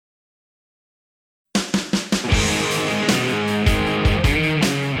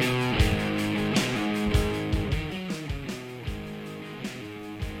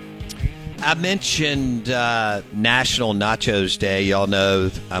I mentioned National Nachos Day. Y'all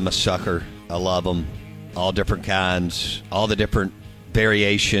know I'm a sucker. I love them. All different kinds, all the different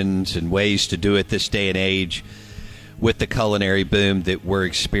variations and ways to do it this day and age with the culinary boom that we're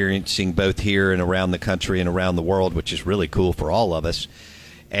experiencing both here and around the country and around the world, which is really cool for all of us.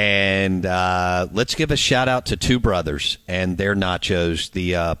 And let's give a shout-out to Two Brothers and their nachos,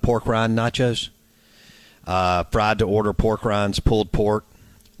 the pork rind nachos. Fried to order pork rinds, pulled pork,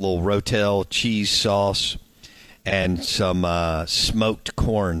 little Rotel cheese sauce, and some smoked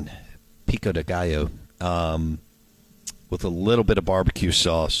corn, pico de gallo, with a little bit of barbecue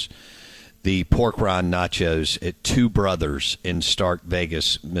sauce. The pork rind nachos at Two Brothers in Stark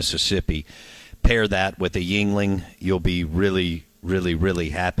Vegas, Mississippi. Pair that with a Yingling. You'll be really, really, really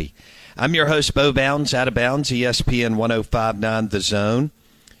happy. I'm your host, Bo Bounds, Out of Bounds, ESPN 105.9 The Zone.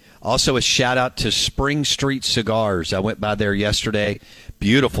 Also, a shout-out to Spring Street Cigars. I went by there yesterday.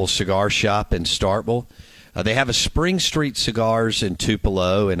 Beautiful cigar shop in Starkville. They have a Spring Street Cigars in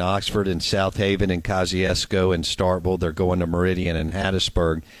Tupelo, in Oxford, in South Haven, in Kosciuszko, in Starkville. They're going to Meridian and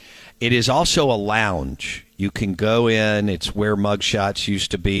Hattiesburg. It is also a lounge. You can go in. It's where Mugshots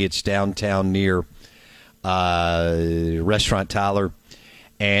used to be. It's downtown near Restaurant Tyler.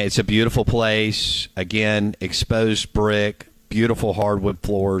 And it's a beautiful place. Again, exposed brick. Beautiful hardwood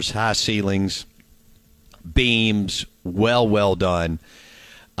floors, high ceilings, beams, well done.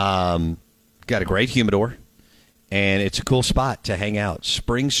 Got a great humidor, and it's a cool spot to hang out.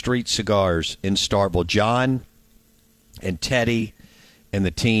 Spring Street Cigars in Starkville. John and Teddy and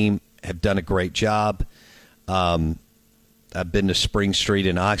the team have done a great job. I've been to Spring Street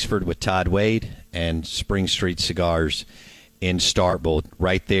in Oxford with Todd Wade and Spring Street Cigars in Starkville,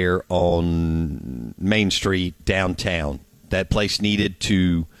 right there on Main Street, downtown. That place needed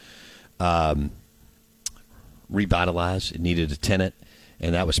to revitalize. It needed a tenant,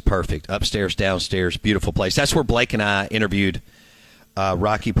 and that was perfect. Upstairs, downstairs, beautiful place. That's where Blake and I interviewed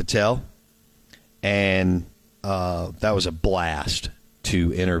Rocky Patel, and that was a blast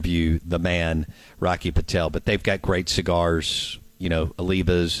to interview the man, Rocky Patel. But they've got great cigars, you know,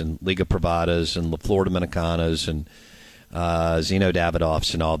 Olivas and Liga Privadas and La Flor Dominicanas and Zeno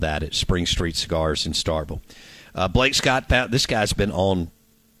Davidoffs and all that at Spring Street Cigars in Starkville. Blake Scott, this guy's been on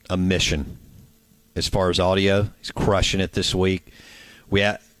a mission as far as audio. He's crushing it this week. We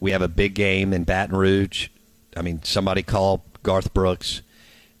have a big game in Baton Rouge. I mean, somebody call Garth Brooks.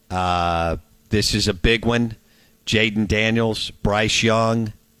 This is a big one. Jaden Daniels, Bryce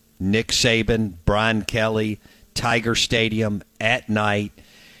Young, Nick Saban, Brian Kelly, Tiger Stadium at night.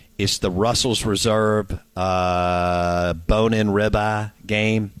 It's the Russell's Reserve bone-in ribeye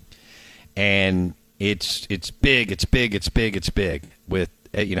game, and it's big with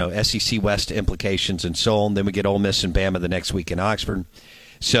SEC West implications and so on. Then we get Ole Miss and Bama the next week in Oxford.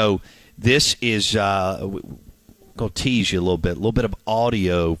 So this is going to tease you a little bit of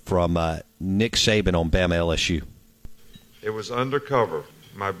audio from Nick Saban on Bama LSU. It was undercover.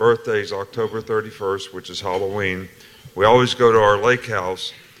 My birthday is October 31st, which is Halloween. We always go to our lake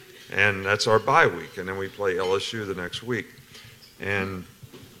house, and that's our bye week, and then we play LSU the next week. And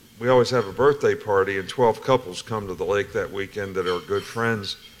we always have a birthday party, and 12 couples come to the lake that weekend that are good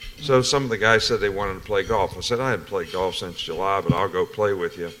friends. So some of the guys said they wanted to play golf. I said, I hadn't played golf since July, but I'll go play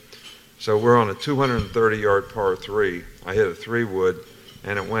with you. So we're on a 230-yard par 3. I hit a 3-wood,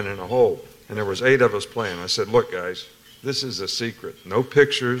 and it went in a hole. And there was 8 of us playing. I said, look, guys, this is a secret. No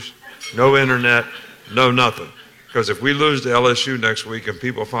pictures, no internet, no nothing. Because if we lose to LSU next week and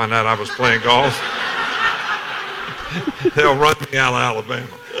people find out I was playing golf, they'll run me out of Alabama.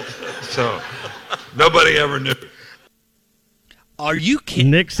 So nobody ever knew. Are you kidding?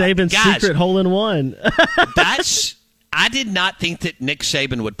 Nick Saban's secret hole-in-one. I did not think that Nick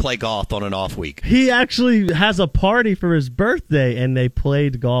Saban would play golf on an off week. He actually has a party for his birthday, and they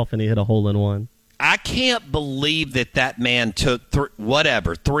played golf, and he hit a hole-in-one. I can't believe that man took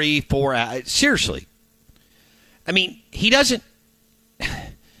 3, 4 hours. Seriously. I mean, he doesn't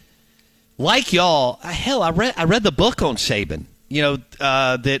like y'all. Hell, I read the book on Saban. You know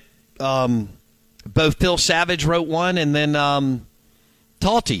that both Phil Savage wrote one, and then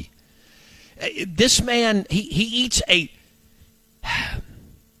Talty. This man, he eats a.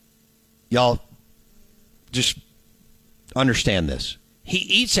 Y'all, just understand this. He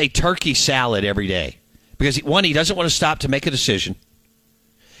eats a turkey salad every day because, one, he doesn't want to stop to make a decision,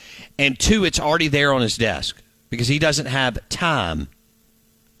 and 2, it's already there on his desk because he doesn't have time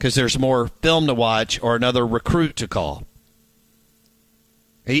because there's more film to watch or another recruit to call.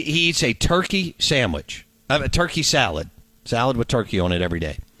 He eats a turkey sandwich, a turkey salad with turkey on it every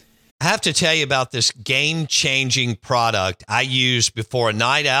day. I have to tell you about this game-changing product I use before a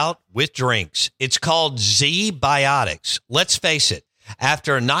night out with drinks. It's called Z-Biotics. Let's face it,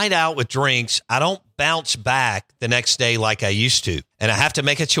 after a night out with drinks, I don't bounce back the next day like I used to, and I have to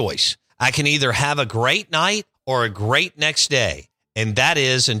make a choice. I can either have a great night or a great next day, and that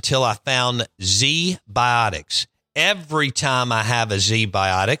is until I found Z-Biotics. Every time I have a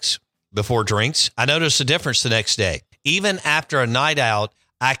Z-Biotics before drinks, I notice a difference the next day. Even after a night out,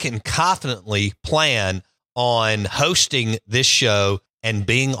 I can confidently plan on hosting this show and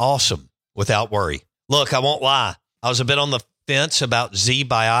being awesome without worry. Look, I won't lie. I was a bit on the fence about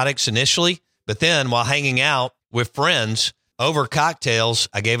Z-Biotics initially, but then while hanging out with friends over cocktails,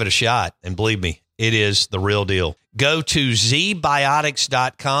 I gave it a shot. And believe me, it is the real deal. Go to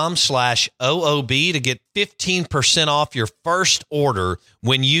zbiotics.com/OOB to get 15% off your first order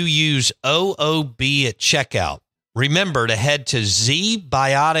when you use OOB at checkout. Remember to head to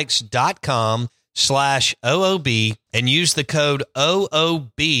zbiotics.com/OOB and use the code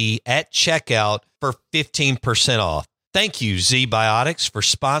OOB at checkout for 15% off. Thank you, Z-Biotics, for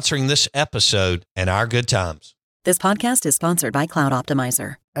sponsoring this episode and our good times. This podcast is sponsored by Cloud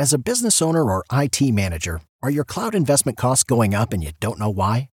Optimizer. As a business owner or IT manager, are your cloud investment costs going up and you don't know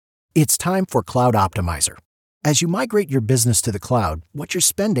why? It's time for Cloud Optimizer. As you migrate your business to the cloud, what you're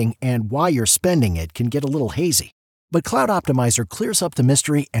spending and why you're spending it can get a little hazy. But Cloud Optimizer clears up the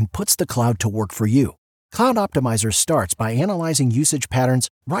mystery and puts the cloud to work for you. Cloud Optimizer starts by analyzing usage patterns,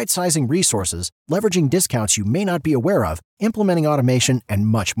 right-sizing resources, leveraging discounts you may not be aware of, implementing automation, and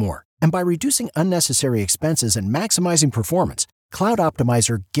much more. And by reducing unnecessary expenses and maximizing performance, Cloud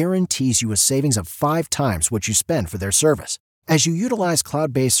Optimizer guarantees you a savings of 5 times what you spend for their service. As you utilize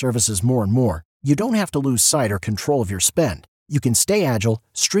cloud-based services more and more, you don't have to lose sight or control of your spend. You can stay agile,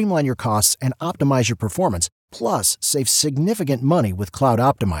 streamline your costs, and optimize your performance, plus save significant money with Cloud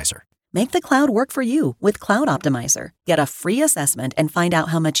Optimizer. Make the cloud work for you with Cloud Optimizer. Get a free assessment and find out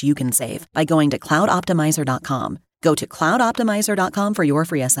how much you can save by going to cloudoptimizer.com. Go to cloudoptimizer.com for your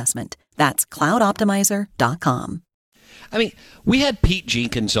free assessment. That's cloudoptimizer.com. I mean, we had Pete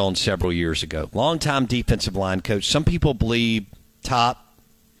Jenkins on several years ago, longtime defensive line coach. Some people believe top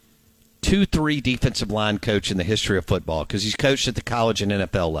 2-3 defensive line coach in the history of football because he's coached at the college and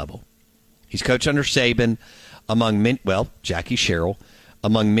NFL level. He's coached under Saban, among many, Jackie Sherrill,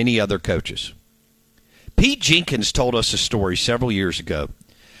 among many other coaches. Pete Jenkins told us a story several years ago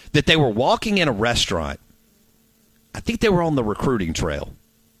that they were walking in a restaurant. I think they were on the recruiting trail.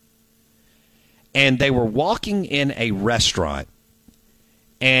 And they were walking in a restaurant.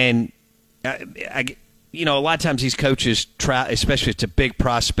 And, a lot of times these coaches, especially if it's a big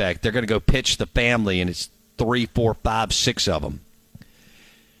prospect, they're going to go pitch the family, and it's 3, 4, 5, 6 of them.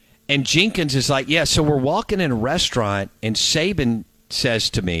 And Jenkins is like, yeah, so we're walking in a restaurant, and Saban says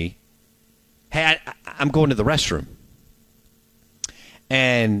to me, hey, I'm going to the restroom.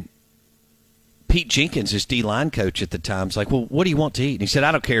 And Pete Jenkins, his D-line coach at the time, is like, well, what do you want to eat? And he said,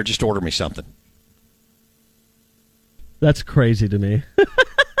 I don't care, just order me something. That's crazy to me.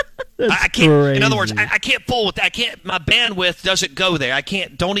 I can't. Crazy. In other words, I can't fool with that. I can't. My bandwidth doesn't go there. I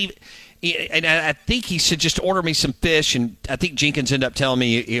can't. Don't even. And I think he said just order me some fish. And I think Jenkins ended up telling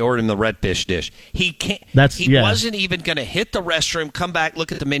me he ordered him the redfish dish. He can't. Wasn't even going to hit the restroom, come back,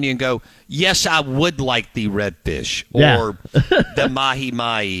 look at the menu, and go, yes, I would like the redfish or the mahi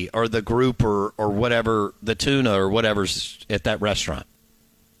mahi or the grouper or whatever, the tuna or whatever's at that restaurant.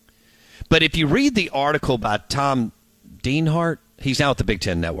 But if you read the article by Tom Dienhart, he's now at the Big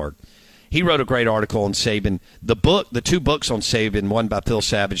Ten Network. He wrote a great article on Saban. The 2 books on Saban, one by Phil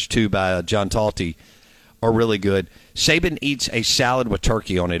Savage, 2 by John Talty, are really good. Saban eats a salad with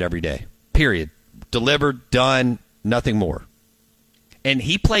turkey on it every day, period. Delivered, done, nothing more. And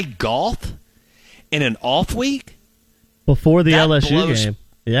he played golf in an off week? Before the LSU game.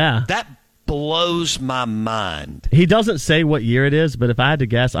 Yeah. That blows my mind. He doesn't say what year it is, but if I had to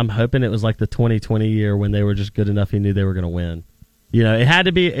guess, I'm hoping it was like the 2020 year when they were just good enough he knew they were going to win. You know, it had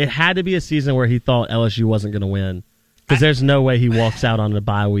to be a season where he thought LSU wasn't going to win, because there's no way he walks out on a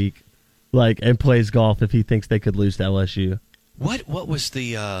bye week and plays golf if he thinks they could lose to LSU. What was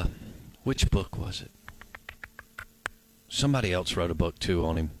the which book was it? Somebody else wrote a book too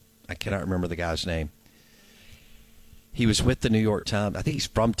on him. I cannot remember the guy's name. He was with the New York Times. I think he's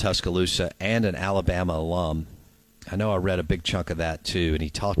from Tuscaloosa and an Alabama alum. I know I read a big chunk of that too, and he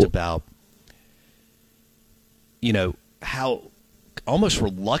talked about, how almost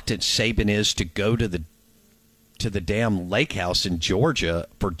reluctant Saban is to go to the damn lake house in Georgia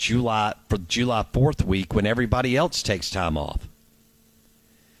for July 4th week when everybody else takes time off.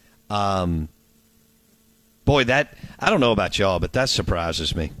 Boy, that I don't know about y'all, but that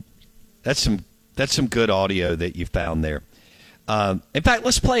surprises me. That's some good audio that you found there. In fact,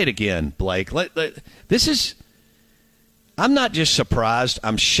 let's play it again, Blake. I'm not just surprised,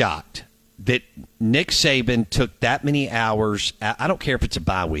 I'm shocked that Nick Saban took that many hours, I don't care if it's a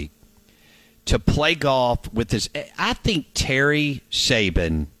bye week, to play golf with his. I think Terry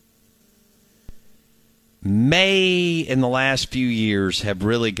Saban may, in the last few years, have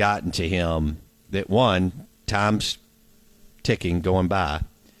really gotten to him that, one, time's ticking, going by,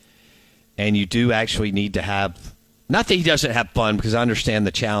 and you do actually need to have, not that he doesn't have fun, because I understand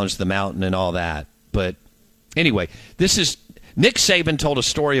the challenge, the mountain, and all that, but anyway, this is, Nick Saban told a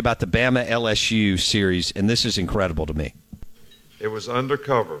story about the Bama LSU series, and this is incredible to me. It was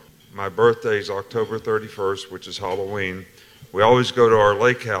undercover. My birthday's October 31st, which is Halloween. We always go to our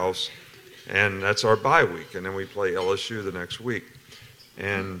lake house, and that's our bye week, and then we play LSU the next week.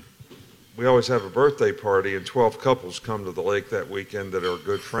 And we always have a birthday party, and 12 couples come to the lake that weekend that are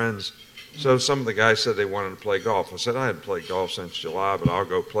good friends. So some of the guys said they wanted to play golf. I said, I hadn't played golf since July, but I'll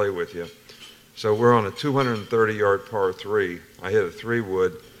go play with you. So we're on a 230-yard par 3. I hit a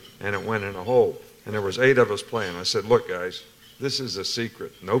 3-wood, and it went in a hole. And there was 8 of us playing. I said, look, guys, this is a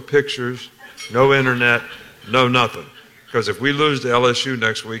secret. No pictures, no internet, no nothing. Because if we lose to LSU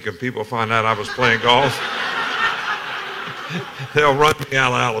next week and people find out I was playing golf, they'll run me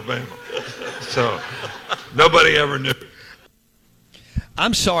out of Alabama. So nobody ever knew.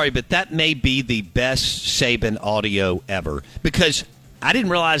 I'm sorry, but that may be the best Saban audio ever, because I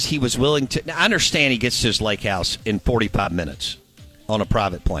didn't realize he was willing to. I understand he gets to his lake house in 45 minutes on a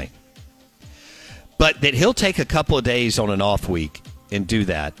private plane, but that he'll take a couple of days on an off week and do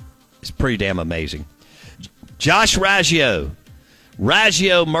that is pretty damn amazing. Josh Raggio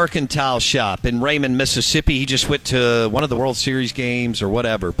Mercantile Shop in Raymond, Mississippi. He just went to one of the World Series games or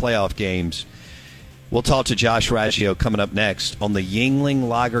whatever, playoff games. We'll talk to Josh Raggio coming up next on the Yuengling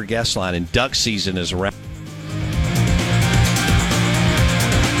Lager guest line, and duck season is around.